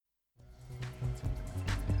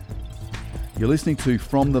You're listening to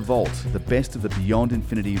From the Vault, the best of the Beyond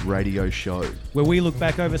Infinity radio show, where we look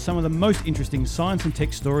back over some of the most interesting science and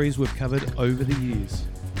tech stories we've covered over the years.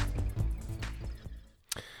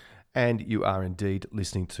 And you are indeed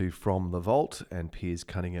listening to From the Vault, and Piers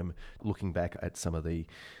Cunningham looking back at some of the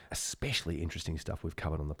especially interesting stuff we've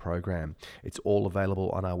covered on the program. It's all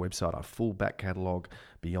available on our website, our full back catalogue,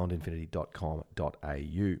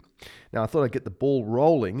 beyondinfinity.com.au. Now, I thought I'd get the ball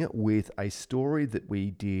rolling with a story that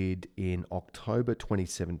we did in October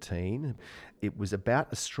 2017. It was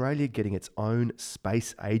about Australia getting its own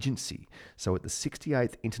space agency. So at the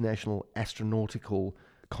 68th International Astronautical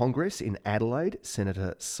Congress in Adelaide,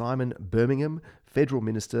 Senator Simon Birmingham, Federal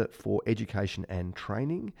Minister for Education and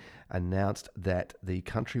Training, announced that the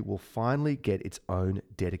country will finally get its own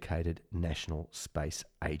dedicated national space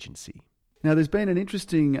agency. Now, there's been an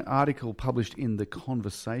interesting article published in The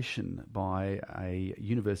Conversation by a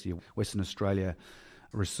University of Western Australia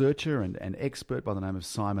researcher and expert by the name of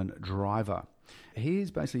Simon Driver.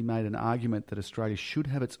 He's basically made an argument that Australia should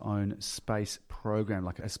have its own space program,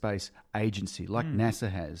 like a space agency, like NASA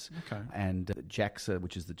has. Okay. And JAXA,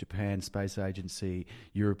 which is the Japan Space Agency,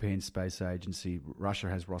 European Space Agency, Russia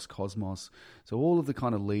has Roscosmos. So all of the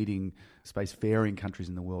kind of leading spacefaring countries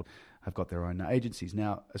in the world have got their own agencies.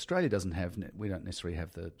 Now, Australia we don't necessarily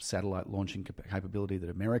have the satellite launching capability that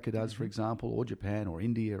America does, for example, or Japan or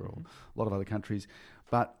India or a lot of other countries.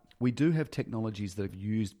 But we do have technologies that are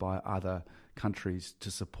used by other countries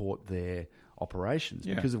to support their operations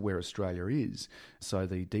because of where Australia is. So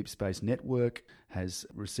the Deep Space Network has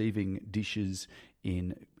receiving dishes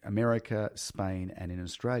in America, Spain, and in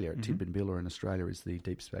Australia. Tidbinbilla in Australia is the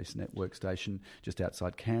Deep Space Network station just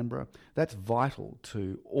outside Canberra. That's vital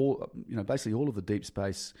to basically all of the deep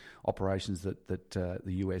space operations that the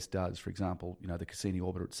US does. For example, the Cassini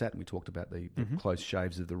orbiter at Saturn. We talked about the close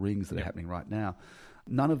shaves of the rings that are happening right now.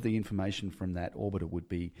 None of the information from that orbiter would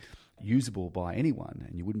be usable by anyone,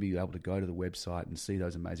 and you wouldn't be able to go to the website and see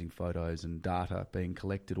those amazing photos and data being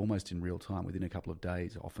collected almost in real time within a couple of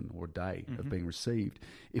days, often, or a day of being received,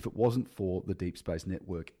 if it wasn't for the Deep Space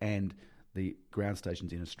Network and the ground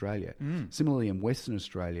stations in Australia. Similarly, in Western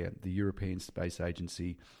Australia, the European Space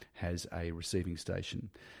Agency has a receiving station.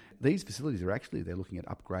 These facilities they're looking at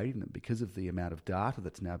upgrading them because of the amount of data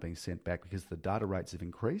that's now being sent back, because the data rates have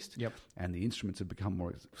increased and the instruments have become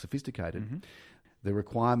more sophisticated. The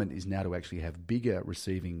requirement is now to actually have bigger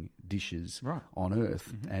receiving dishes on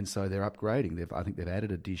Earth, and so they're upgrading. I think they've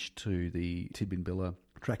added a dish to the Tidbinbilla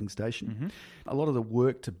tracking station. A lot of the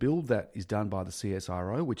work to build that is done by the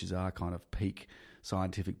CSIRO, which is our kind of peak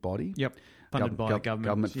scientific body. Funded by government.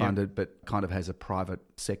 Government funded, but kind of has a private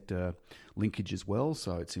sector linkage as well.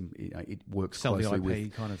 So it works Sell closely the IP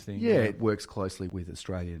with kind of thing. it works closely with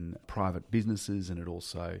Australian private businesses, and it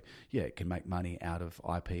also it can make money out of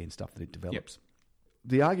IP and stuff that it develops.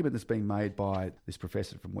 The argument that's being made by this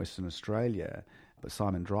professor from Western Australia,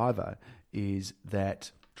 Simon Driver, is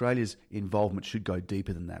that Australia's involvement should go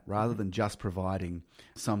deeper than that, rather than just providing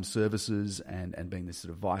some services and being this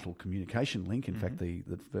sort of vital communication link. In fact, the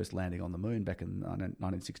first landing on the moon back in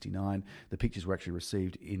 1969, the pictures were actually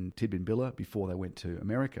received in Tidbinbilla before they went to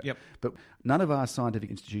America. But none of our scientific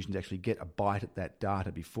institutions actually get a bite at that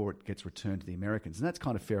data before it gets returned to the Americans. And that's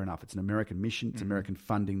kind of fair enough. It's an American mission. It's American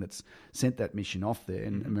funding that's sent that mission off there,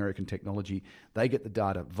 and American technology. They get the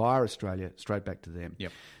data via Australia straight back to them.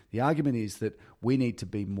 The argument is that we need to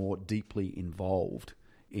be more deeply involved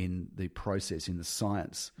in the process, in the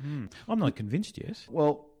science. I'm not convinced yet.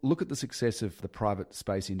 Well, look at the success of the private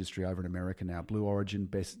space industry over in America now. Blue Origin,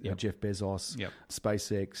 Jeff Bezos,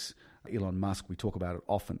 SpaceX, Elon Musk, we talk about it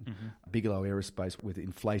often. Bigelow Aerospace with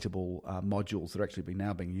inflatable modules that are actually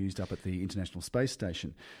now being used up at the International Space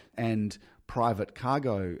Station, and private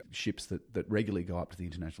cargo ships that regularly go up to the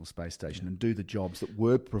International Space Station and do the jobs that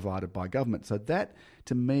were provided by government. So that,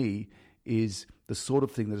 to me, is the sort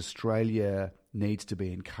of thing that Australia needs to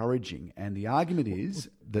be encouraging. And the argument is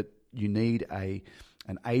that you need an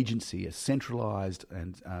agency, a centralised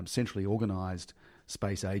and centrally organised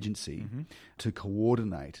space agency to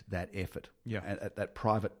coordinate that effort, at that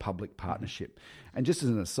private-public partnership. And just as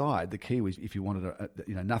an aside, the Kiwis, if you wanted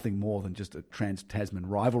nothing more than just a trans-Tasman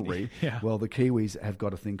rivalry, well, the Kiwis have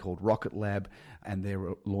got a thing called Rocket Lab, and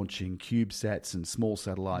they're launching CubeSats and small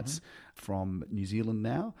satellites from New Zealand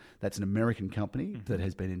now. That's an American company that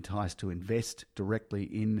has been enticed to invest directly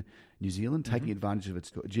in New Zealand, taking advantage of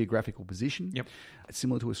its geographical position. It's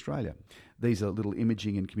similar to Australia. These are little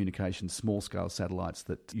imaging and communication small-scale satellites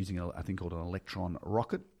that using a thing called an Electron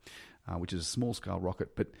rocket, which is a small-scale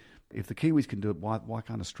rocket. But if the Kiwis can do it, why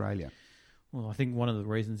can't Australia? Well, I think one of the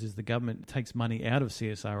reasons is the government takes money out of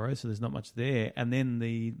CSIRO, so there's not much there. And then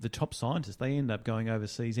the top scientists, they end up going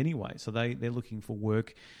overseas anyway. So they're looking for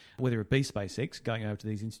work, whether it be SpaceX, going over to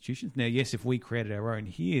these institutions. Now, yes, if we created our own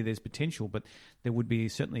here, there's potential, but there would be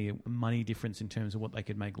certainly a money difference in terms of what they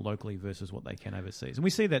could make locally versus what they can overseas. And we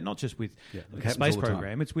see that not just with the space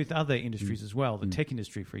program, it's with other industries as well. The tech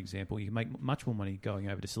industry, for example, you can make much more money going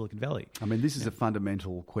over to Silicon Valley. I mean, this is a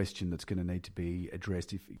fundamental question that's going to need to be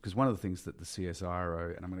addressed, because one of the things that the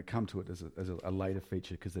CSIRO, and I'm going to come to it as a later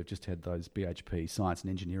feature because they've just had those BHP Science and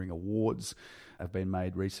Engineering Awards have been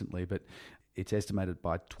made recently, but it's estimated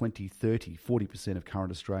by 2030, 40% of current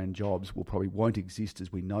Australian jobs won't exist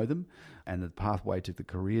as we know them, and the pathway to the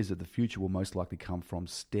careers of the future will most likely come from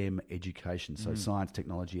STEM education, so science,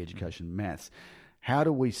 technology, education, maths. How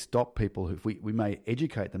do we stop people who, if we may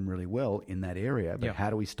educate them really well in that area, but how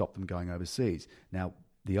do we stop them going overseas? Now,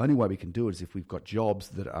 the only way we can do it is if we've got jobs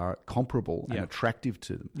that are comparable and attractive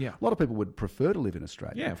to them. Yeah. A lot of people would prefer to live in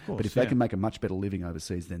Australia. Yeah, of course. But if they can make a much better living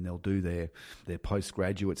overseas, then they'll do their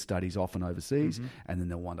postgraduate studies often overseas, and then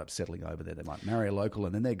they'll wind up settling over there. They might marry a local,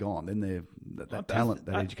 and then they're gone. Then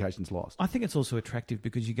that education's lost. I think it's also attractive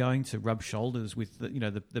because you're going to rub shoulders with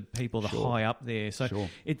the people high up there. So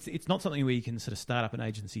it's not something where you can sort of start up an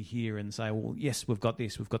agency here and say, well, yes, we've got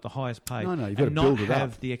this, we've got the highest pay. No, you've got to build it up. Not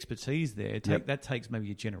have the expertise there. That takes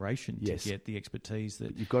maybe a generation to get the expertise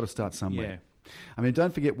that you've got to start somewhere. Yeah. I mean,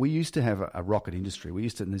 don't forget, we used to have a rocket industry.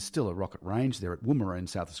 And there's still a rocket range there at Woomera in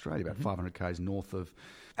South Australia, about 500 k's north of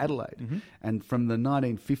Adelaide. And from the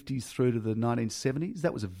 1950s through to the 1970s,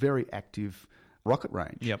 that was a very active rocket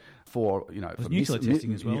range for for nuclear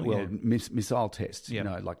testing as well. Missile tests.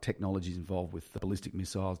 Like technologies involved with the ballistic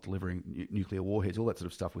missiles delivering nuclear warheads. All that sort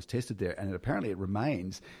of stuff was tested there, and apparently it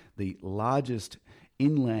remains the largest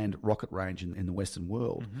inland rocket range in the Western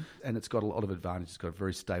world, and it's got a lot of advantages. It's got a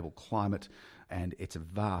very stable climate, and it's a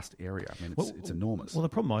vast area. I mean, it's enormous. Well, the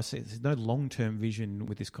problem I see is there's no long-term vision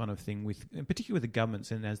with this kind of thing, particularly with the governments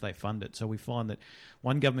and as they fund it. So we find that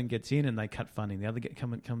one government gets in and they cut funding, the other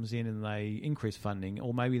government comes in and they increase funding,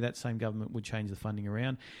 or maybe that same government would change the funding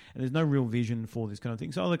around, and there's no real vision for this kind of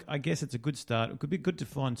thing. So look, I guess it's a good start. It could be good to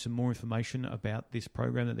find some more information about this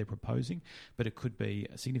program that they're proposing, but it could be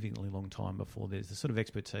a significantly long time before there's the sort of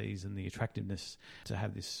expertise and the attractiveness to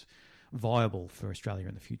have this viable for Australia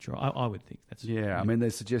in the future. I would think that's... Yeah, I mean, they're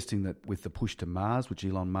suggesting that with the push to Mars, which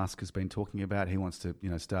Elon Musk has been talking about, he wants to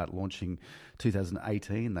start launching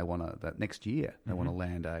 2018. They want that next year. They want to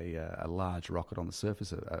land a large rocket on the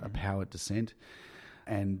surface, a powered descent,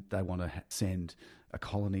 and they want to send a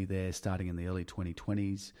colony there starting in the early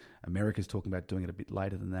 2020s. America's talking about doing it a bit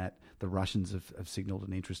later than that. The Russians have signalled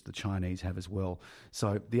an interest. The Chinese have as well.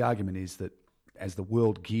 So the argument is that as the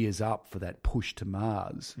world gears up for that push to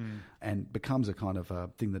Mars and becomes a kind of a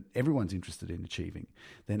thing that everyone's interested in achieving,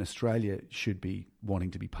 then Australia should be wanting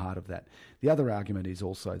to be part of that. The other argument is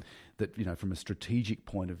also that, from a strategic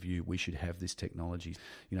point of view, we should have this technology.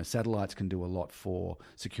 Satellites can do a lot for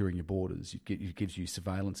securing your borders. It gives you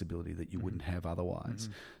surveillance ability that you wouldn't have otherwise.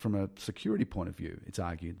 From a security point of view, it's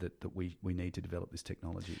argued that we need to develop this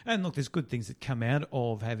technology. And look, there's good things that come out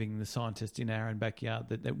of having the scientists in our own backyard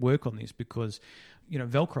that work on this, because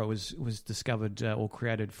Velcro was discovered or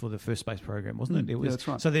created for the first space program, wasn't it? It was. Yeah, that's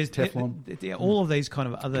right. So there's Teflon. all of these kind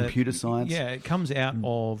of other computer science. Yeah, it comes out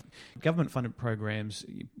of government-funded programs.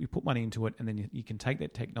 You put money into it, and then you can take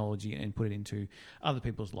that technology and put it into other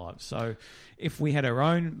people's lives. So if we had our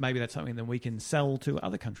own, maybe that's something that we can sell to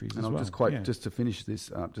other countries as well. Just to finish this,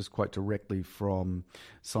 just quite directly from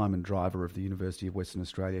Simon Driver of the University of Western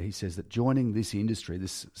Australia. He says that joining this industry,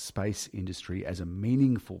 this space industry, as a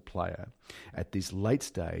meaningful player at this late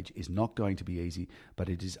stage is not going to be easy, but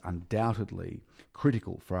it is undoubtedly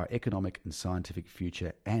critical for our economic and scientific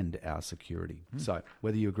future and our security. So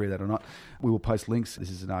whether you agree with that or not, we will post links.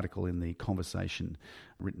 This is an article in The Conversation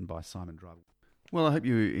written by Simon Driver. Well, I hope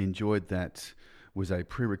you enjoyed that. It was a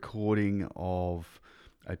pre-recording of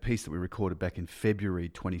a piece that we recorded back in February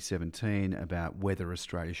 2017 about whether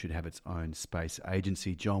Australia should have its own space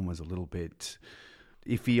agency. John was a little bit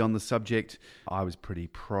iffy on the subject. I was pretty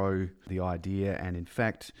pro the idea, and in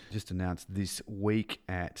fact just announced this week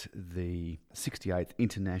at the 68th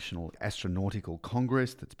International Astronautical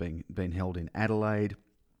Congress that's been held in Adelaide.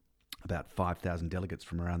 About 5,000 delegates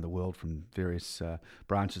from around the world from various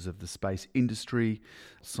branches of the space industry.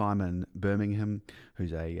 Simon Birmingham,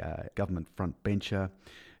 who's a government front bencher,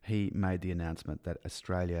 he made the announcement that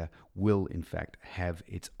Australia will, in fact, have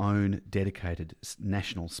its own dedicated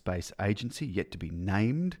national space agency, yet to be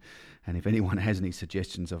named. And if anyone has any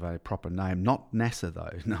suggestions of a proper name, not NASA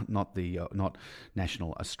though, not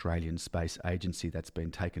National Australian Space Agency, that's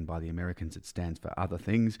been taken by the Americans. It stands for other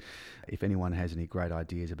things. If anyone has any great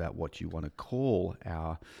ideas about what you want to call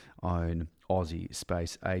our own Aussie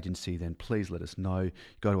Space Agency, then please let us know.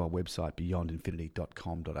 Go to our website,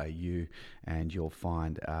 beyondinfinity.com.au, and you'll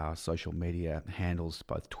find our social media handles,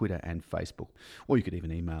 both Twitter and Facebook, or you could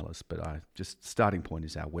even email us. But just starting point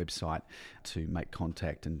is our website to make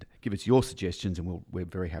contact and give us your suggestions, and we're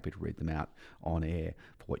very happy to read them out on air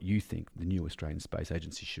for what you think the new Australian Space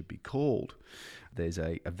Agency should be called. There's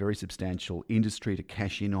a very substantial industry to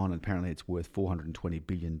cash in on, and apparently it's worth $420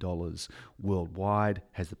 billion worldwide,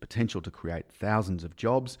 has the potential to create thousands of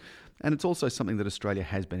jobs, and it's also something that Australia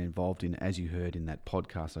has been involved in, as you heard in that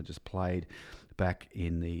podcast I just played. Back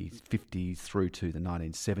in the 50s through to the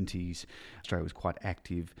 1970s, Australia was quite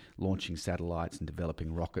active, launching satellites and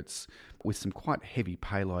developing rockets with some quite heavy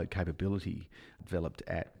payload capability developed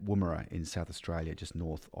at Woomera in South Australia, just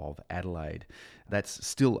north of Adelaide. That's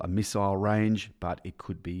still a missile range, but it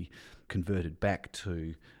could be converted back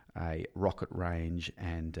to a rocket range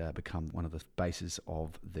and become one of the bases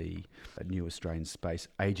of the new Australian Space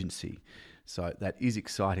Agency. So that is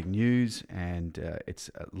exciting news, and it's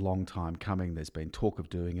a long time coming. There's been talk of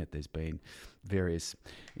doing it. There's been various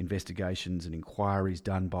investigations and inquiries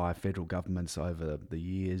done by federal governments over the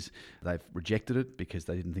years. They've rejected it because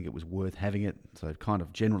they didn't think it was worth having it. So they've kind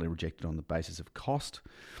of generally rejected on the basis of cost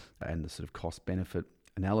and the sort of cost-benefit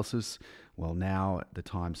analysis. Well, now the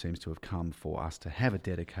time seems to have come for us to have a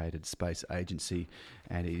dedicated space agency,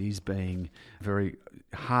 and it is being very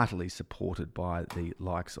heartily supported by the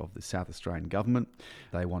likes of the South Australian government.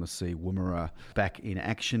 They want to see Woomera back in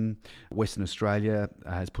action. Western Australia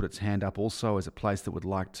has put its hand up also as a place that would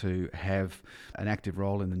like to have an active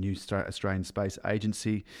role in the new Australian Space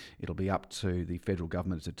Agency. It'll be up to the federal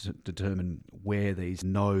government to determine where these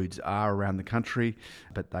nodes are around the country,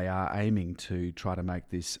 but they are aiming to try to make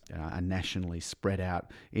this a nationally spread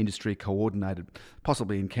out industry, coordinated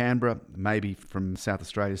possibly in Canberra, maybe from South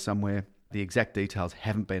Australia somewhere. The exact details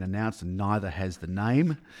haven't been announced, and neither has the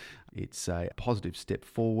name. It's a positive step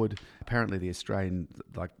forward. Apparently the Australian,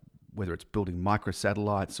 whether it's building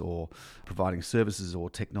microsatellites or providing services or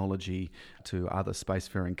technology to other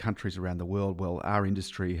spacefaring countries around the world, well, our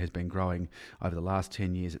industry has been growing over the last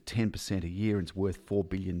 10 years at 10% a year, and it's worth $4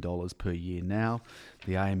 billion per year now.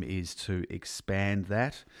 The aim is to expand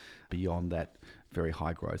that beyond that very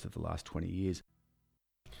high growth of the last 20 years.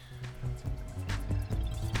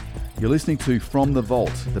 You're listening to From the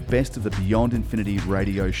Vault, the best of the Beyond Infinity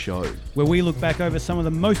radio show, where we look back over some of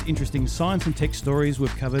the most interesting science and tech stories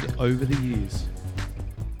we've covered over the years.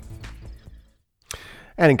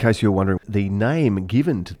 And in case you're wondering, the name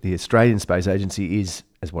given to the Australian Space Agency is,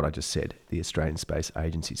 as what I just said, the Australian Space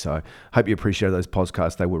Agency. So I hope you appreciate those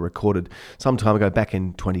podcasts. They were recorded some time ago, back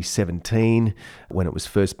in 2017, when it was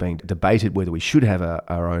first being debated whether we should have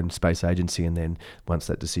our own space agency, and then once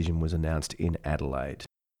that decision was announced in Adelaide.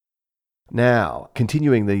 Now,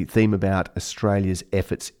 continuing the theme about Australia's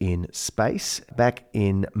efforts in space, back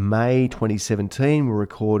in May 2017, we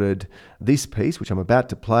recorded this piece, which I'm about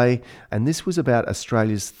to play, and this was about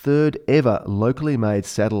Australia's third ever locally made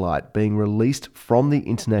satellite being released from the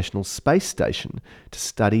International Space Station to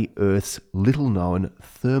study Earth's little-known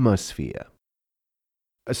thermosphere.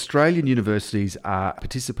 Australian universities are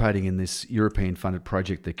participating in this European-funded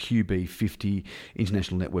project, the QB50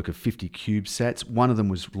 International Network of 50 CubeSats. One of them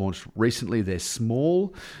was launched recently. They're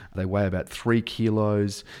small. They weigh about 3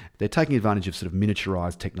 kilos. They're taking advantage of sort of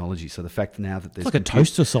miniaturized technology. So the fact now that there's... It's like a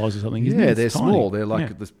toaster size or something, isn't it? Yeah, they're small. They're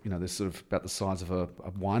like, they're sort of about the size of a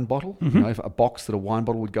wine bottle, a box that a wine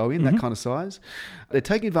bottle would go in, that kind of size. They're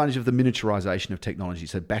taking advantage of the miniaturization of technology.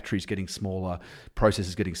 So batteries getting smaller,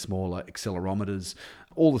 processors getting smaller, accelerometers,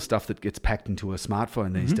 all the stuff that gets packed into a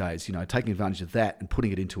smartphone these days, taking advantage of that and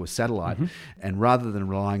putting it into a satellite. And rather than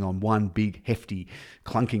relying on one big, hefty,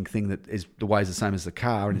 clunking thing that weighs the same as the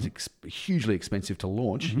car and is hugely expensive to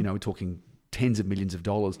launch, we're talking tens of millions of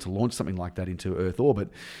dollars to launch something like that into Earth orbit.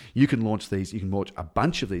 You can launch a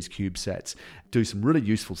bunch of these CubeSats, do some really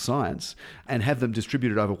useful science, and have them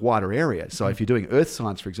distributed over wider areas. So if you're doing Earth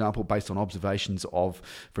science, for example, based on observations of,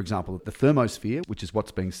 for example, the thermosphere, which is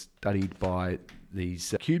what's being studied by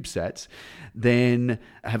these CubeSats, then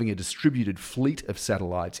having a distributed fleet of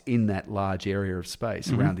satellites in that large area of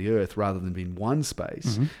space around the Earth rather than being one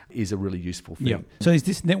space is a really useful thing. Yeah. So is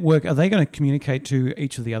this network, are they going to communicate to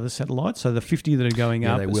each of the other satellites? So the 50 that are going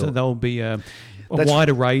up, they will. so they'll be... a wide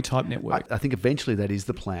array type network. I think eventually that is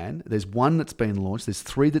the plan. There's one that's been launched. There's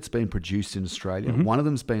 3 that's been produced in Australia. One of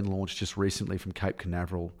them's been launched just recently from Cape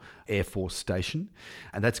Canaveral Air Force Station,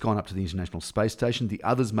 and that's gone up to the International Space Station. The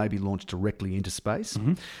others may be launched directly into space.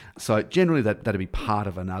 So generally that'd be part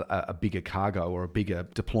of a bigger cargo or a bigger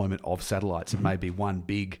deployment of satellites. It may be one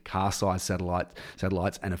big car-sized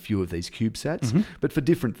satellites and a few of these CubeSats, but for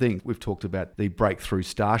different things. We've talked about the Breakthrough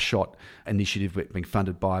Starshot initiative being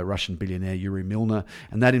funded by Russian billionaire Yuri Milner,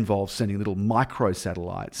 and that involves sending little micro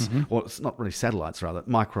satellites, or it's not really satellites, rather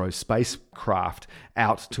micro spacecraft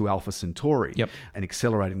out to Alpha Centauri and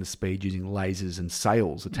accelerating the speed using lasers and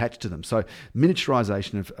sails attached to them. So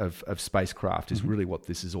miniaturization of spacecraft is really what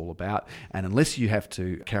this is all about. And unless you have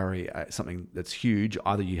to carry something that's huge,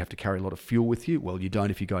 either you have to carry a lot of fuel with you. Well, you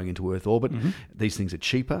don't if you're going into Earth orbit. These things are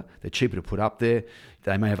cheaper. They're cheaper to put up there.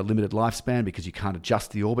 They may have a limited lifespan because you can't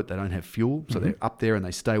adjust the orbit. They don't have fuel. So they're up there and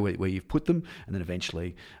they stay where you've put them. And then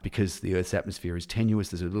eventually, because the Earth's atmosphere is tenuous,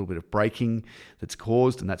 there's a little bit of braking that's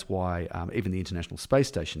caused. And that's why even the International Space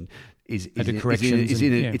Station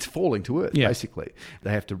it's falling to Earth, basically.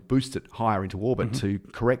 They have to boost it higher into orbit to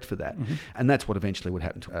correct for that. And that's what eventually would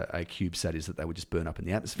happen to a CubeSat, is that they would just burn up in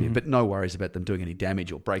the atmosphere. But no worries about them doing any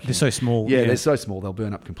damage or breaking. They're so small. Yeah, they're so small. They'll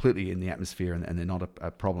burn up completely in the atmosphere, and they're not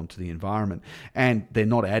a problem to the environment. And they're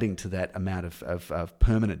not adding to that amount of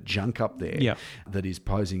permanent junk up there that is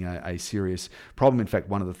posing a serious problem. In fact,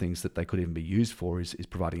 one of the things that they could even be used for is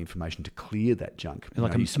providing information to clear that junk.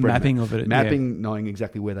 Like a mapping of it. Mapping, knowing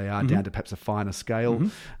exactly where they are down to perhaps a finer scale.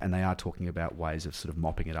 And they are talking about ways of sort of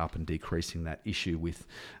mopping it up and decreasing that issue with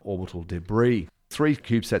orbital debris. 3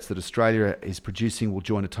 CubeSats that Australia is producing will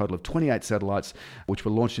join a total of 28 satellites, which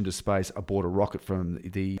were launched into space aboard a rocket from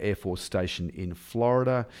the Air Force Station in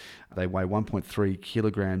Florida. They weigh 1.3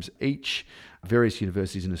 kilograms each. Various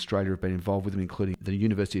universities in Australia have been involved with them, including the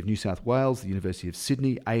University of New South Wales, the University of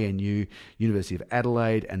Sydney, ANU, University of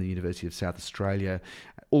Adelaide, and the University of South Australia.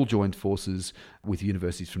 All joined forces with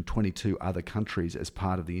universities from 22 other countries as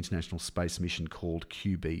part of the international space mission called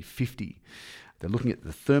QB50. They're looking at the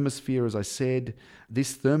thermosphere, as I said.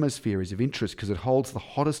 This thermosphere is of interest because it holds the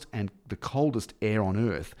hottest and the coldest air on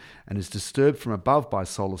Earth and is disturbed from above by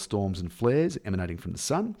solar storms and flares emanating from the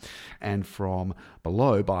sun, and from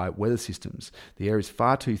below by weather systems. The air is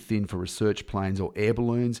far too thin for research planes or air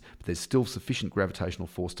balloons, but there's still sufficient gravitational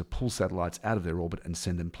force to pull satellites out of their orbit and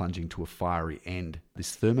send them plunging to a fiery end.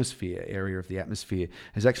 This thermosphere area of the atmosphere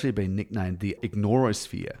has actually been nicknamed the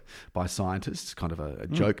ignorosphere by scientists, kind of a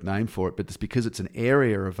joke name for it, but it's because it's an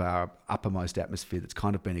area of our uppermost atmosphere that's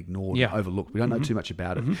kind of been ignored and overlooked. We don't know too much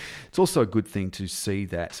about it. It's also a good thing to see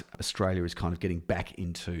that Australia is kind of getting back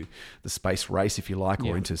into the space race, if you like,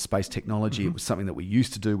 or into space technology. It was something that we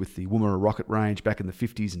used to do with the Woomera rocket range back in the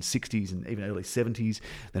 50s and 60s and even early 70s.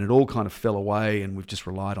 Then it all kind of fell away, and we've just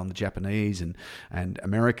relied on the Japanese and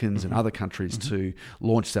Americans and other countries to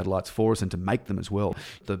launch satellites for us and to make them as well.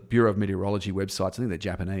 The Bureau of Meteorology websites, I think they're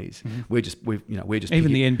Japanese. We're just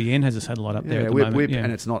even the NBN has a satellite up there at the moment.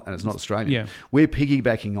 And it's not Australian. We're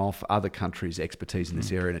piggybacking off other countries' expertise in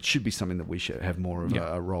this area, and it should be something that we should have more of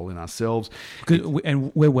a role in ourselves.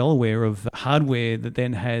 And we're well aware of hardware that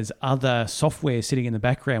then has other software sitting in the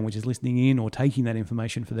background, which is listening in or taking that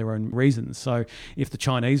information for their own reasons. So if the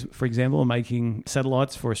Chinese, for example, are making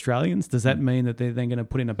satellites for Australians, does that mean that they're then going to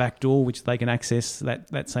put in a backdoor which they can access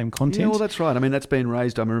that same content? Yeah, well, that's right. I mean, that's been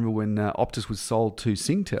raised. I remember when Optus was sold to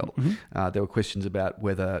Singtel, there were questions about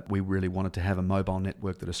whether we really wanted to have a mobile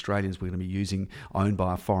network that Australians were going to be using owned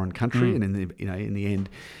by a foreign country. And in the end,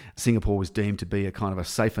 Singapore was deemed to be a kind of a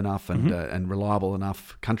safe enough and reliable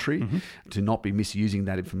enough country to not be misusing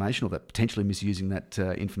that information, or that potentially misusing that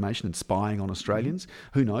information and spying on Australians.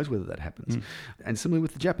 Who knows whether that happens? And similarly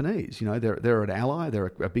with the Japanese, they're an ally,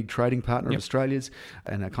 they're a big trading partner of Australia's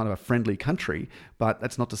and a kind of a friendly country. But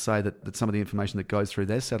that's not to say that some of the information that goes through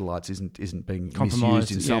their satellites isn't being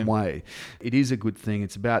misused in some way. It is a good thing.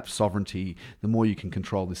 It's about sovereignty. The more you can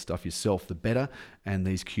control this stuff yourself, the better. And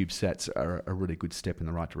these CubeSats are a really good step in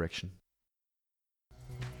the right direction.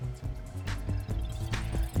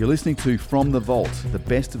 You're listening to From the Vault, the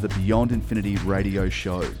best of the Beyond Infinity radio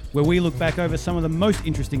show, where we look back over some of the most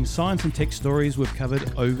interesting science and tech stories we've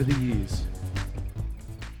covered over the years.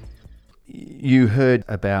 You heard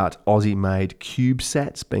about Aussie-made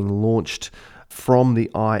CubeSats being launched from the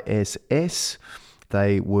ISS.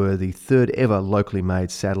 They were the third ever locally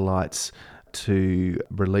made satellites to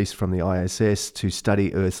release from the ISS to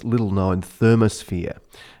study Earth's little-known thermosphere.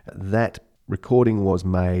 That recording was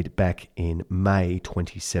made back in May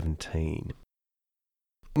 2017.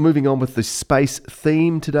 Moving on with the space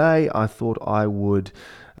theme today, I thought I would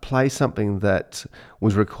play something that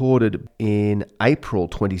was recorded in April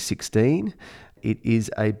 2016. It is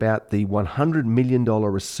about the $100 million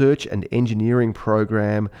research and engineering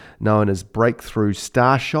program known as Breakthrough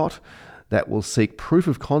Starshot that will seek proof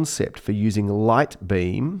of concept for using light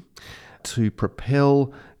beam to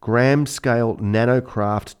propel gram-scale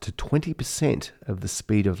nanocraft to 20% of the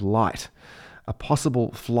speed of light. A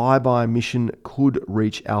possible flyby mission could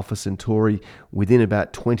reach Alpha Centauri within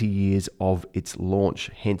about 20 years of its launch,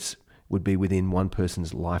 hence would be within one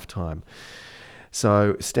person's lifetime.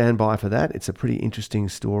 So stand by for that. It's a pretty interesting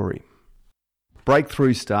story.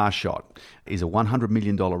 Breakthrough Starshot is a $100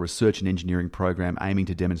 million research and engineering program aiming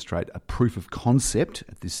to demonstrate a proof of concept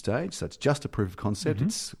at this stage. So it's just a proof of concept.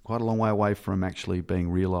 It's quite a long way away from actually being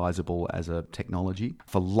realizable as a technology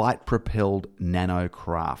for light-propelled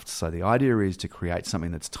nanocraft. So the idea is to create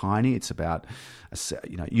something that's tiny. It's about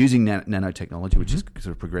using nanotechnology, which is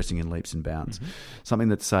sort of progressing in leaps and bounds. Something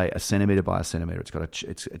that's, say, a centimetre by a centimetre.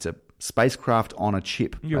 It's a spacecraft on a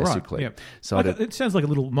chip, basically. Right, yeah. So it sounds like a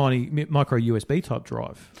little micro USB type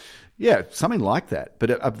drive. Yeah, something like that. But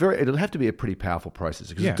it'll have to be a pretty powerful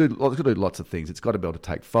processor because it's got to do lots of things. It's got to be able to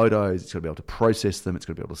take photos. It's got to be able to process them. It's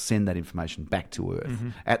got to be able to send that information back to Earth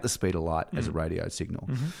at the speed of light as a radio signal.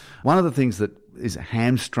 One of the things that is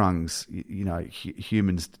hamstrings,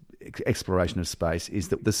 humans' exploration of space is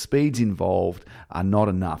that the speeds involved are not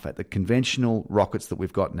enough. The conventional rockets that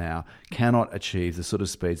we've got now cannot achieve the sort of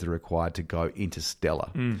speeds that are required to go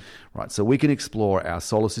interstellar. Right? So we can explore our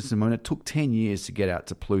solar system. I mean, it took 10 years to get out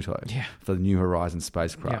to Pluto for the New Horizons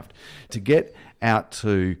spacecraft. To get out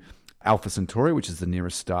to Alpha Centauri, which is the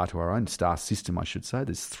nearest star to our own star system, I should say.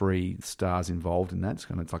 There's 3 stars involved in that.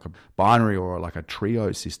 It's like a binary or like a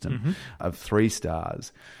trio system of 3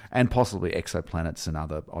 stars, and possibly exoplanets and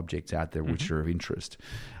other objects out there which are of interest.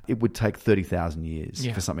 It would take 30,000 years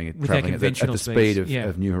for something traveling at the speed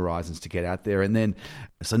of New Horizons to get out there. And then,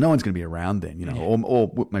 so no one's going to be around then,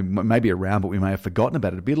 or maybe around, but we may have forgotten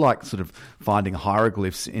about it. It'd be like sort of finding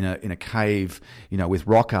hieroglyphs in a cave, with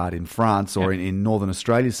rock art in France or in Northern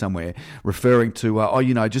Australia somewhere, referring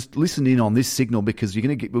to, just listen in on this signal because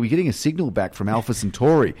we're getting a signal back from Alpha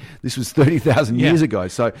Centauri. This was 30,000 years ago.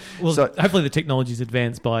 So hopefully the technology's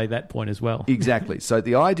advanced by that point as well. Exactly. So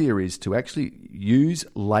the idea is to actually use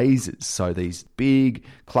lasers, so these big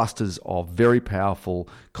clusters of very powerful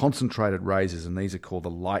concentrated lasers, and these are called the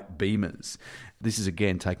light beamers. This is,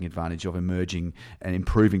 again, taking advantage of emerging and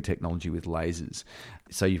improving technology with lasers.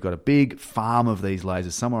 So you've got a big farm of these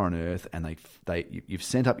lasers somewhere on Earth, and you've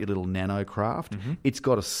sent up your little nanocraft. It's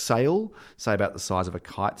got a sail, say about the size of a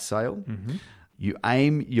kite sail. You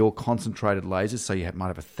aim your concentrated lasers, so you might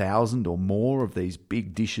have 1,000 or more of these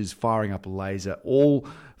big dishes firing up a laser, all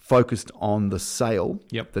focused on the sail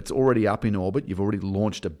that's already up in orbit. You've already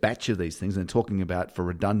launched a batch of these things, and they're talking about, for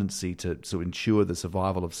redundancy, to ensure the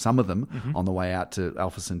survival of some of them on the way out to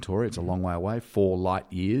Alpha Centauri. It's a long way away, 4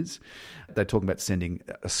 light years. They're talking about sending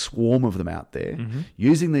a swarm of them out there,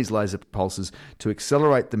 using these laser pulses to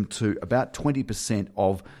accelerate them to about 20%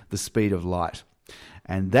 of the speed of light.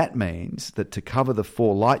 And that means that to cover the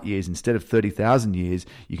 4 light years, instead of 30,000 years,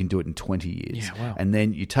 you can do it in 20 years. Yeah, wow. And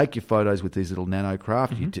then you take your photos with these little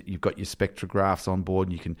nanocraft. You've got your spectrographs on board,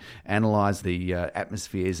 and you can analyze the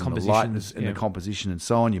atmospheres and the light and the composition and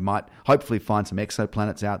so on. You might hopefully find some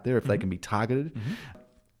exoplanets out there if they can be targeted.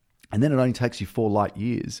 And then it only takes you 4 light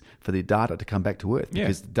years for the data to come back to Earth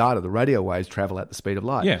because the radio waves travel at the speed of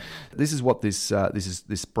light. This is what this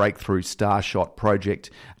Breakthrough Starshot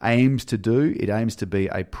project aims to do. It aims to be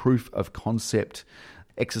a proof of concept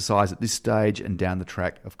exercise at this stage, and down the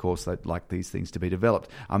track, of course, they'd like these things to be developed.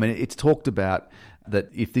 I mean, it's talked about that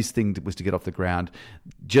if this thing was to get off the ground,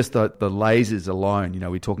 just the lasers alone,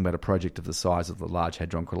 we're talking about a project of the size of the Large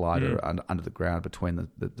Hadron Collider under the ground between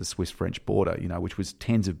the Swiss-French border, which was I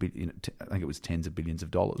think it was tens of billions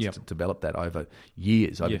of dollars to develop that over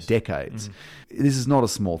years, over decades. This is not a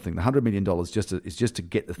small thing. The $100 million is just to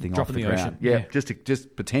get the thing off the ground.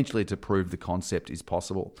 Just potentially to prove the concept is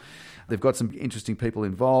possible. They've got some interesting people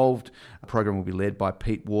involved. The program will be led by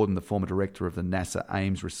Pete Worden, the former director of the NASA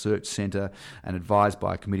Ames Research Centre, and advised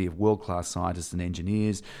by a committee of world-class scientists and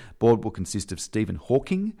engineers. Board will consist of Stephen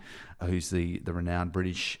Hawking, who's the renowned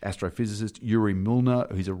British astrophysicist, Yuri Milner,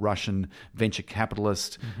 who's a Russian venture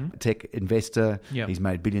capitalist, tech investor. He's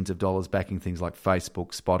made billions of dollars backing things like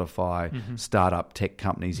Facebook, Spotify, startup tech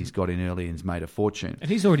companies he's got in early and has made a fortune. And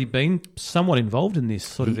he's already been somewhat involved in this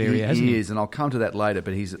sort of area, hasn't he? He is, and I'll come to that later,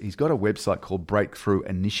 but he's got a website called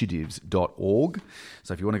breakthroughinitiatives.org.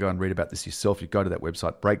 So if you want to go and read about this yourself, you go to that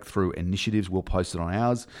website, Breakthrough Initiatives. We'll post post it on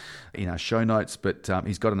ours in our show notes. But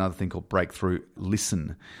he's got another thing called Breakthrough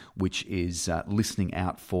Listen, which is listening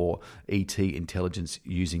out for ET intelligence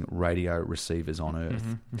using radio receivers on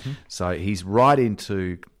Earth. So he's right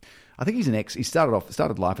into... I think he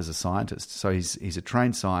started life as a scientist, so he's a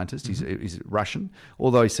trained scientist. He's Russian,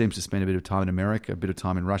 although he seems to spend a bit of time in America, a bit of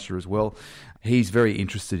time in Russia as well. He's very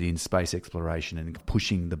interested in space exploration and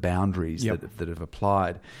pushing the boundaries that have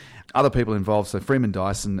applied. Other people involved, so Freeman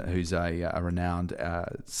Dyson, who's a renowned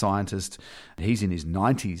scientist, he's in his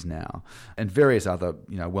 90s now, and various other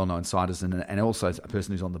well-known scientists, and also a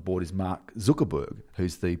person who's on the board is Mark Zuckerberg,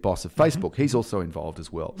 who's the boss of Facebook. He's also involved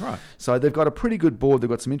as well. Right. So they've got a pretty good board. They've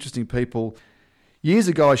got some interesting people. Years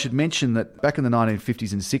ago, I should mention that back in the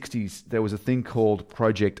 1950s and 60s, there was a thing called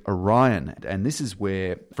Project Orion, and this is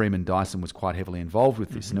where Freeman Dyson was quite heavily involved with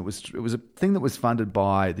this. And it was a thing that was funded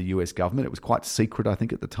by the US government. It was quite secret, I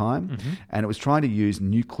think, at the time, and it was trying to use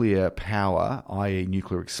nuclear power, i.e.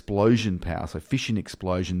 nuclear explosion power, so fission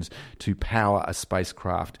explosions, to power a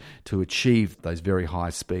spacecraft to achieve those very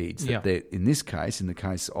high speeds. That in this case, in the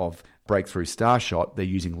case of Breakthrough Starshot, they're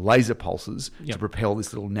using laser pulses to propel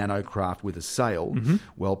this little nanocraft with a sail.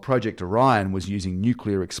 Well, Project Orion was using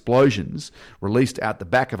nuclear explosions released out the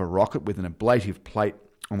back of a rocket with an ablative plate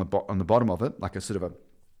on the bottom of it, like a sort of a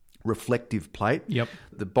reflective plate.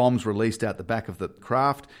 The bomb's released out the back of the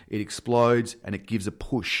craft, it explodes, and it gives a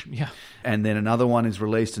push. And then another one is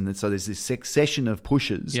released, and so there's this succession of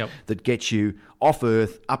pushes that gets you off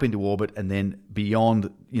Earth, up into orbit, and then beyond,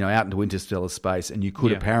 out into interstellar space. And you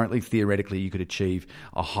could theoretically, you could achieve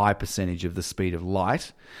a high percentage of the speed of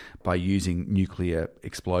light by using nuclear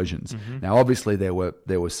explosions. Now, obviously, there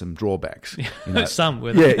were some drawbacks. Some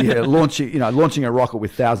were launching a rocket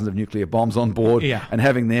with thousands of nuclear bombs on board and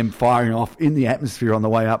having them firing off in the atmosphere on the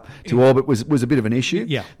way up to orbit was a bit of an issue.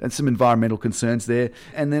 And some environmental concerns there,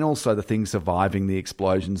 and then also the thing surviving the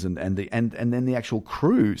explosions and then the actual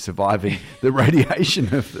crew surviving the radiation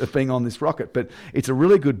of being on this rocket. But it's a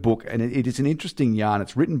really good book, and it is an interesting yarn.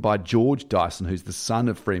 It's written by George Dyson, who's the son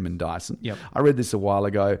of Freeman Dyson. I read this a while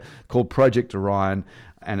ago, called Project Orion,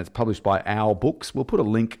 and it's published by Owl Books. We'll put a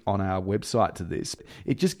link on our website to this.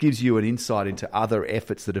 It just gives you an insight into other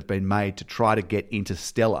efforts that have been made to try to get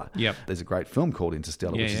interstellar. There's a great film called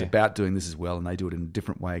Interstellar, which is about doing this as well, and they do it in a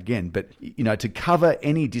different way again. But, to cover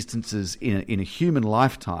any distances in a human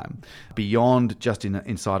lifetime beyond just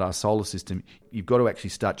inside our solar system, you've got to actually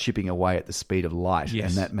start chipping away at the speed of light.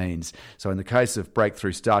 And that means, so in the case of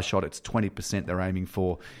Breakthrough Starshot, it's 20% they're aiming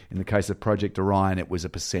for. In the case of Project Orion, it was a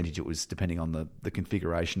percentage. It was depending on the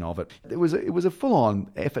configuration of it. It was a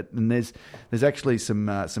full-on effort, and there's actually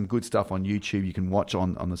some good stuff on YouTube you can watch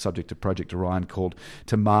on the subject of Project Orion called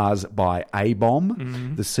To Mars by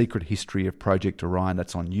A-Bomb, The Secret History of Project Orion.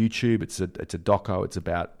 That's on YouTube. It's a doco. It's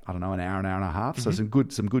about, an hour and a half. So some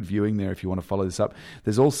good viewing there if you want to follow this up.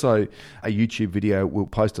 There's also a YouTube video. We'll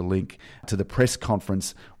post a link to the press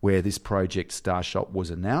conference where this Project Starshot was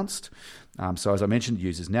announced. So as I mentioned, it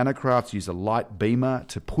uses nanocrafts, use a light beamer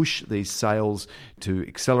to push these sails to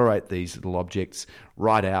accelerate these little objects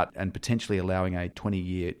right out, and potentially allowing a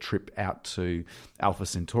 20-year trip out to Alpha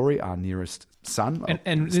Centauri, our nearest sun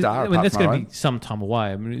and star. That's going to be some time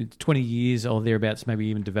away. 20 years or thereabouts, maybe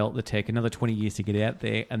even develop the tech, another 20 years to get out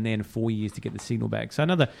there, and then 4 years to get the signal back. So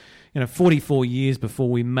another 44 years before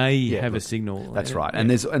we may have a signal. That's right. And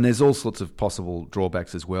there's all sorts of possible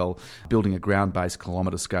drawbacks as well. Building a ground-based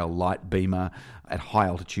kilometre-scale light beamer at high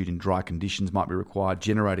altitude in dry conditions might be required,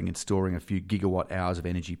 generating and storing a few gigawatt hours of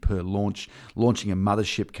energy per launch, launching a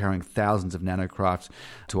mothership carrying thousands of nanocrafts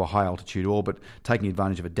to a high altitude orbit, taking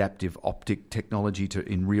advantage of adaptive optic technology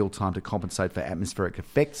in real time to compensate for atmospheric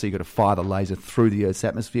effects. So you've got to fire the laser through the Earth's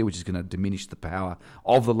atmosphere, which is going to diminish the power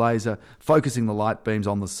of the laser, focusing the light beams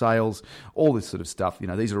on the sails, all this sort of stuff.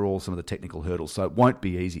 These are all some of the technical hurdles, so it won't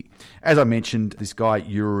be easy. As I mentioned, this guy,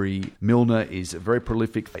 Yuri Milner, is a very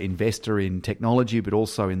prolific investor in technology, but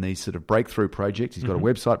also in these sort of breakthrough projects. He's got a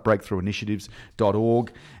website,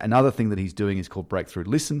 breakthroughinitiatives.org. Another thing that he's doing is called Breakthrough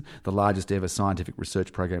Listen, the largest ever scientific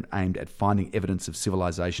research program aimed at finding evidence of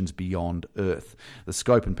civilizations beyond Earth. The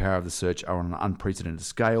scope and power of the search are on an unprecedented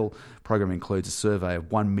scale. The program includes a survey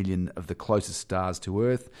of 1 million of the closest stars to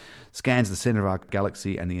Earth, scans the center of our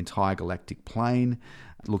galaxy and the entire galactic plane,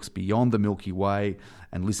 looks beyond the Milky Way,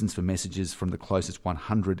 and listens for messages from the closest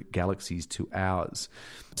 100 galaxies to ours.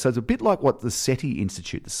 So it's a bit like what the SETI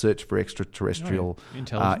Institute, the Search for Extraterrestrial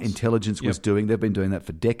Intelligence, was doing. They've been doing that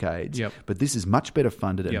for decades. But this is much better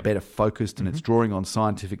funded and better focused, and it's drawing on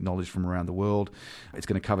scientific knowledge from around the world. It's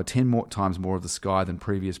going to cover 10 times more of the sky than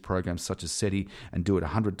previous programs such as SETI, and do it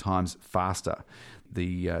 100 times faster.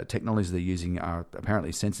 the technologies they're using are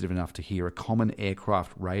apparently sensitive enough to hear a common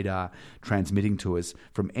aircraft radar transmitting to us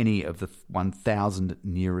from any of the 1,000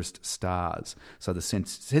 nearest stars. So the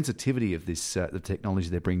sensitivity of this, the technology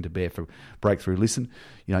they're bringing to bear for Breakthrough Listen,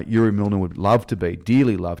 Yuri Milner would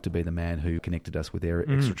dearly love to be the man who connected us with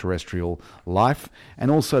extraterrestrial life, and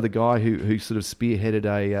also the guy who sort of spearheaded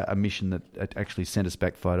a mission that actually sent us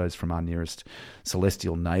back photos from our nearest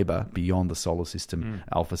celestial neighbour beyond the solar system,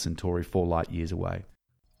 Alpha Centauri, 4 light years away.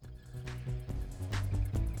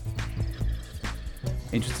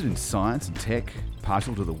 Interested in science and tech,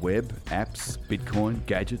 partial to the web, apps, Bitcoin,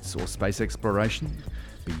 gadgets, or space exploration?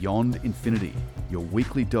 Beyond Infinity, your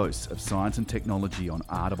weekly dose of science and technology on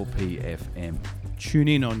RPP FM. Tune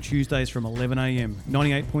in on Tuesdays from 11 a.m,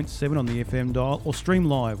 98.7 on the FM dial, or stream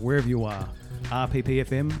live wherever you are.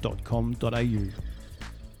 rppfm.com.au.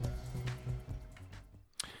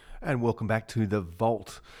 And welcome back to The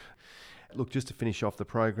Vault. Look, just to finish off the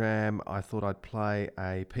program, I thought I'd play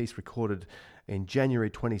a piece recorded in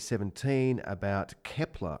January 2017 about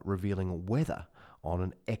Kepler revealing weather on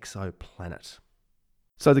an exoplanet.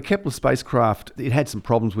 So the Kepler spacecraft, it had some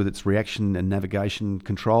problems with its reaction and navigation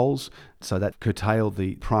controls, so that curtailed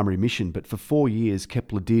the primary mission. But for 4 years,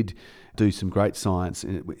 Kepler did do some great science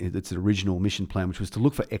in its original mission plan, which was to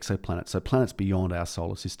look for exoplanets, so planets beyond our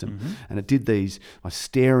solar system. And it did these by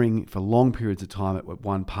staring for long periods of time at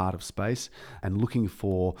one part of space and looking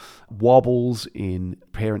for wobbles in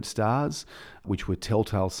parent stars, which were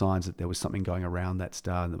telltale signs that there was something going around that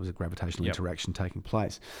star and there was a gravitational interaction taking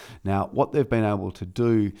place. Now, what they've been able to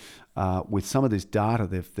do with some of this data,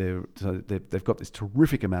 they've got this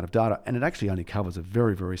terrific amount of data, and it actually only covers a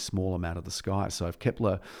very, very small amount of the sky. So if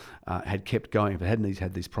Kepler had kept going, if it hadn't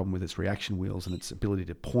had this problem with its reaction wheels and its ability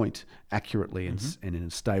to point accurately and in a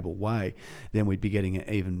stable way, then we'd be getting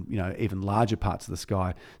even larger parts of the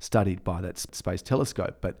sky studied by that space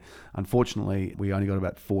telescope. But unfortunately, we only got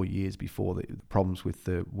about 4 years before the problems with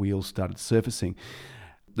the wheels started surfacing.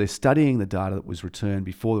 They're studying the data that was returned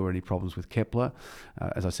before there were any problems with Kepler.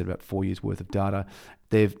 As I said, about 4 years worth of data.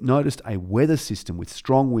 They've noticed a weather system with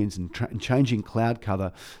strong winds and changing cloud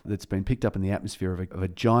cover that's been picked up in the atmosphere of a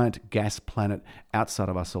giant gas planet outside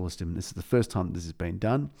of our solar system. This is the first time this has been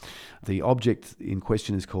done. The object in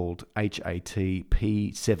question is called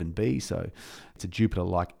HAT-P7b, so it's a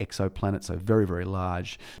Jupiter-like exoplanet, so very, very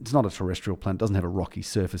large. It's not a terrestrial planet, doesn't have a rocky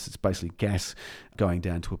surface. It's basically gas going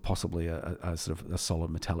down to possibly a sort of a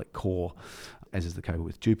solid metallic core, as is the case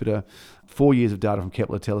with Jupiter. 4 years of data from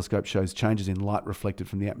Kepler telescope shows changes in light reflected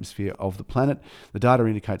from the atmosphere of the planet. The data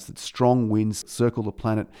indicates that strong winds circle the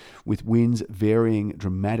planet, with winds varying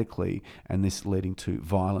dramatically, and this leading to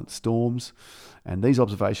violent storms. And these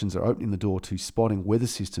observations are opening the door to spotting weather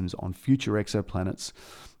systems on future exoplanets.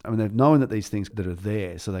 I mean, they've known that these things that are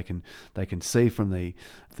there, so they can see from the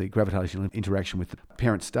gravitational interaction with the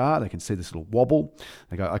parent star. They can see this little wobble.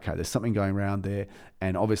 They go, okay, there's something going around there,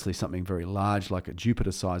 and obviously something very large, like a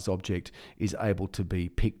Jupiter-sized object, is able to be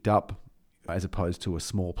picked up, as opposed to a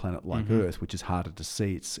small planet like Earth, which is harder to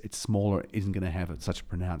see. It's smaller, it isn't going to have such a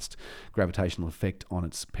pronounced gravitational effect on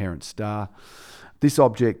its parent star. This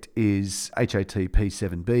object is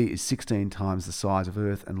HAT-P7b, is 16 times the size of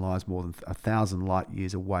Earth and lies more than 1,000 light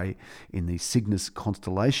years away in the Cygnus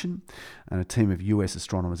constellation. And a team of US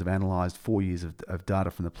astronomers have analysed 4 years of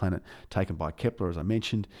data from the planet taken by Kepler, as I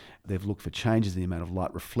mentioned. They've looked for changes in the amount of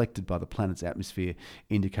light reflected by the planet's atmosphere,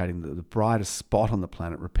 indicating that the brightest spot on the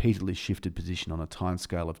planet repeatedly shifted position on a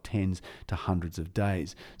timescale of tens to hundreds of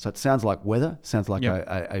days. So it sounds like weather, sounds like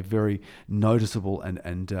a very noticeable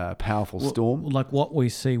and powerful storm. Like what we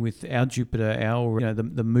see with our Jupiter,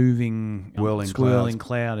 the moving swirling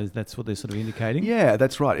cloud, that's what they're sort of indicating. Yeah,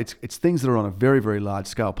 that's right. It's things that are on a very, very large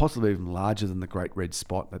scale, possibly even larger than the Great Red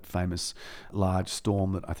Spot, that famous large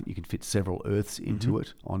storm that I think you can fit several Earths into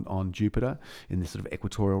it on Jupiter, in the sort of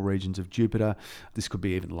equatorial regions of Jupiter. This could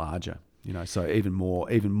be even larger. So even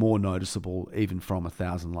more noticeable, even from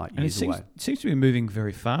 1,000 light years away. It seems to be moving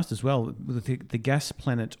very fast as well, with the gas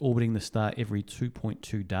planet orbiting the star every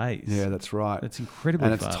 2.2 days. Yeah, that's right. That's incredibly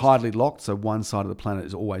fast. And it's tidally locked, so one side of the planet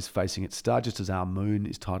is always facing its star, just as our moon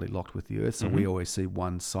is tidally locked with the Earth. So we always see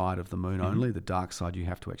one side of the moon only. The dark side, you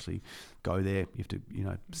have to actually go there. You have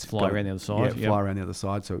to, fly around the other side. Yeah, fly around the other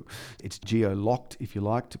side. So it's geo-locked, if you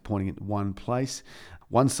like, to pointing at one place.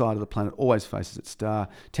 One side of the planet always faces its star.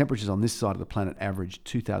 Temperatures on this side of the planet average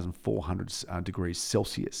 2,400 degrees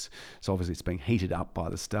Celsius. So obviously it's being heated up by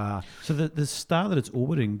the star. So the star that it's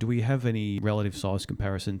orbiting, do we have any relative size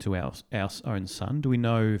comparison to our own sun? Do we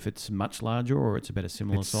know if it's much larger or it's about a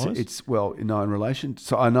similar size? In relation.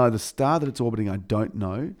 So I know the star that it's orbiting, I don't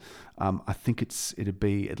know. I think it'd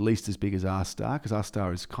be at least as big as our star, because our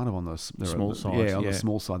star is kind of on the small side. Yeah, on the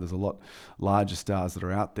small side. There's a lot larger stars that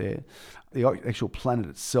are out there. The actual planet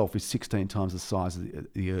itself is 16 times the size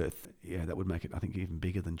of the Earth. Yeah, that would make it, I think, even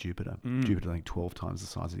bigger than Jupiter. Jupiter, I think, 12 times the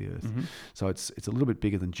size of the Earth. So it's a little bit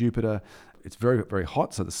bigger than Jupiter. It's very, very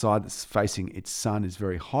hot. So the side that's facing its sun is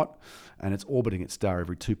very hot, and it's orbiting its star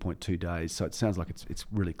every 2.2 days. So it sounds like it's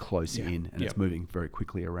really close in, and it's moving very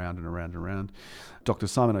quickly around and around and around. Dr.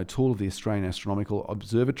 Simon O'Toole of the Australian Astronomical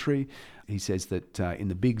Observatory, he says that in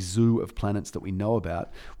the big zoo of planets that we know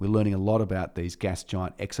about, we're learning a lot about these gas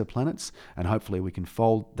giant exoplanets, and hopefully we can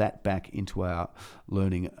fold that back into our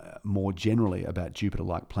learning more generally about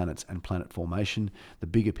Jupiter-like planets and planet formation, the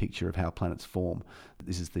bigger picture of how planets form.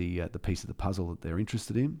 This is the piece of the puzzle that they're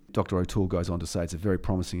interested in. Dr. O'Toole goes on to say it's very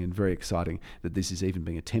promising and very exciting that this is even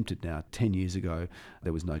being attempted now. 10 years ago,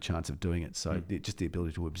 there was no chance of doing it. So just the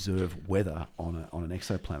ability to observe weather on an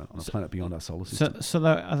exoplanet, on a planet beyond our solar system. So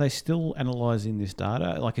are they still analysing this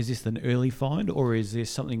data? Like, is this an early find, or is this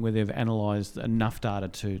something where they've analysed enough data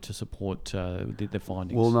to support the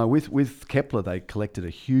findings? Well, no, with Kepler, they collected a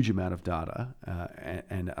huge amount of data,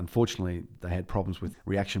 and unfortunately, they had problems with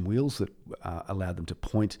reaction wheels that allowed them to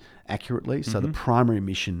point accurately. So the primary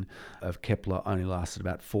mission of Kepler only lasted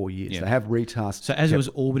about 4 years. They have retasked. So as it was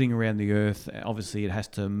orbiting around the Earth, obviously it has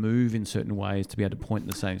to move in certain ways to be able to point in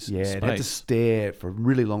the same space. Yeah, it had to stare for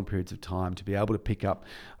really long periods of time to be able to pick up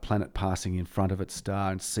a planet passing in front of its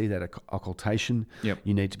star and see that occultation.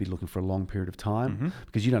 You need to be looking for a long period of time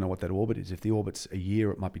because you don't know what that orbit is. If the orbit's a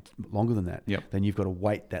year, it might be longer than that. Then you've got to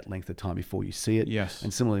wait that length of time before you see it.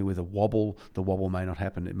 And similarly with a wobble, the wobble may not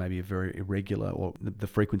happen. It may be a very irregular, or the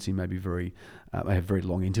frequency may be may have very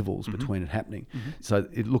long intervals between it happening. So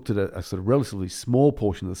it looked at a sort of relatively small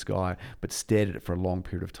portion of the sky, but stared at it for a long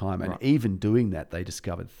period of time. And even doing that, they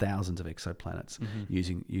discovered thousands of exoplanets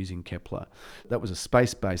using Kepler. That was a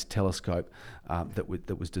space-based telescope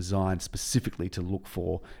that was designed specifically to look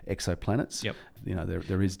for exoplanets. You know,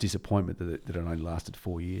 there is disappointment that it only lasted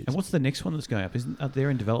 4 years. And what's the next one that's going up? Isn't there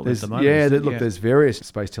in development at the moment? There's various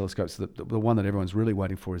space telescopes. The one that everyone's really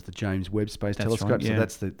waiting for is the James Webb Space Telescope.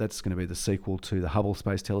 Right, So that's going to be the sequel to the Hubble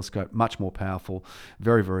Space Telescope. Much more powerful,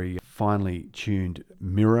 very, very finely tuned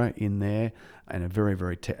mirror in there, and a very,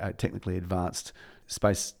 very technically advanced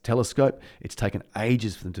space telescope. It's taken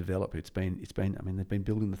ages for them to develop. It's been. I mean, they've been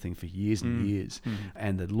building the thing for years and years,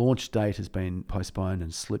 and the launch date has been postponed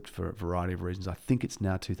and slipped for a variety of reasons. I think it's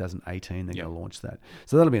now 2018 they're going to launch that.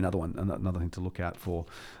 So that'll be another thing to look out for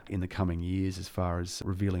in the coming years as far as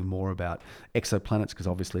revealing more about exoplanets, because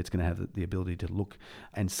obviously it's going to have the ability to look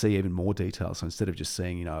and see even more detail. So instead of just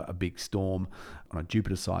seeing a big storm on a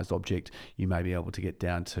Jupiter-sized object, you may be able to get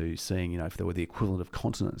down to seeing if there were the equivalent of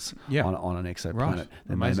continents on an exoplanet.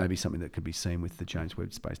 Then may be something that could be seen with the James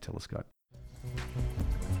Webb Space Telescope.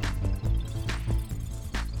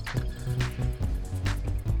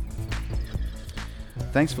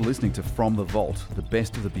 Thanks for listening to From the Vault, the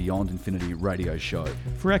best of the Beyond Infinity radio show.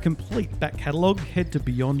 For our complete back catalogue, head to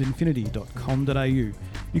beyondinfinity.com.au.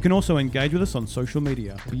 You can also engage with us on social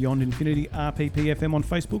media, Beyond Infinity RPPFM on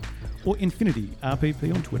Facebook or Infinity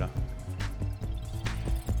RPP on Twitter.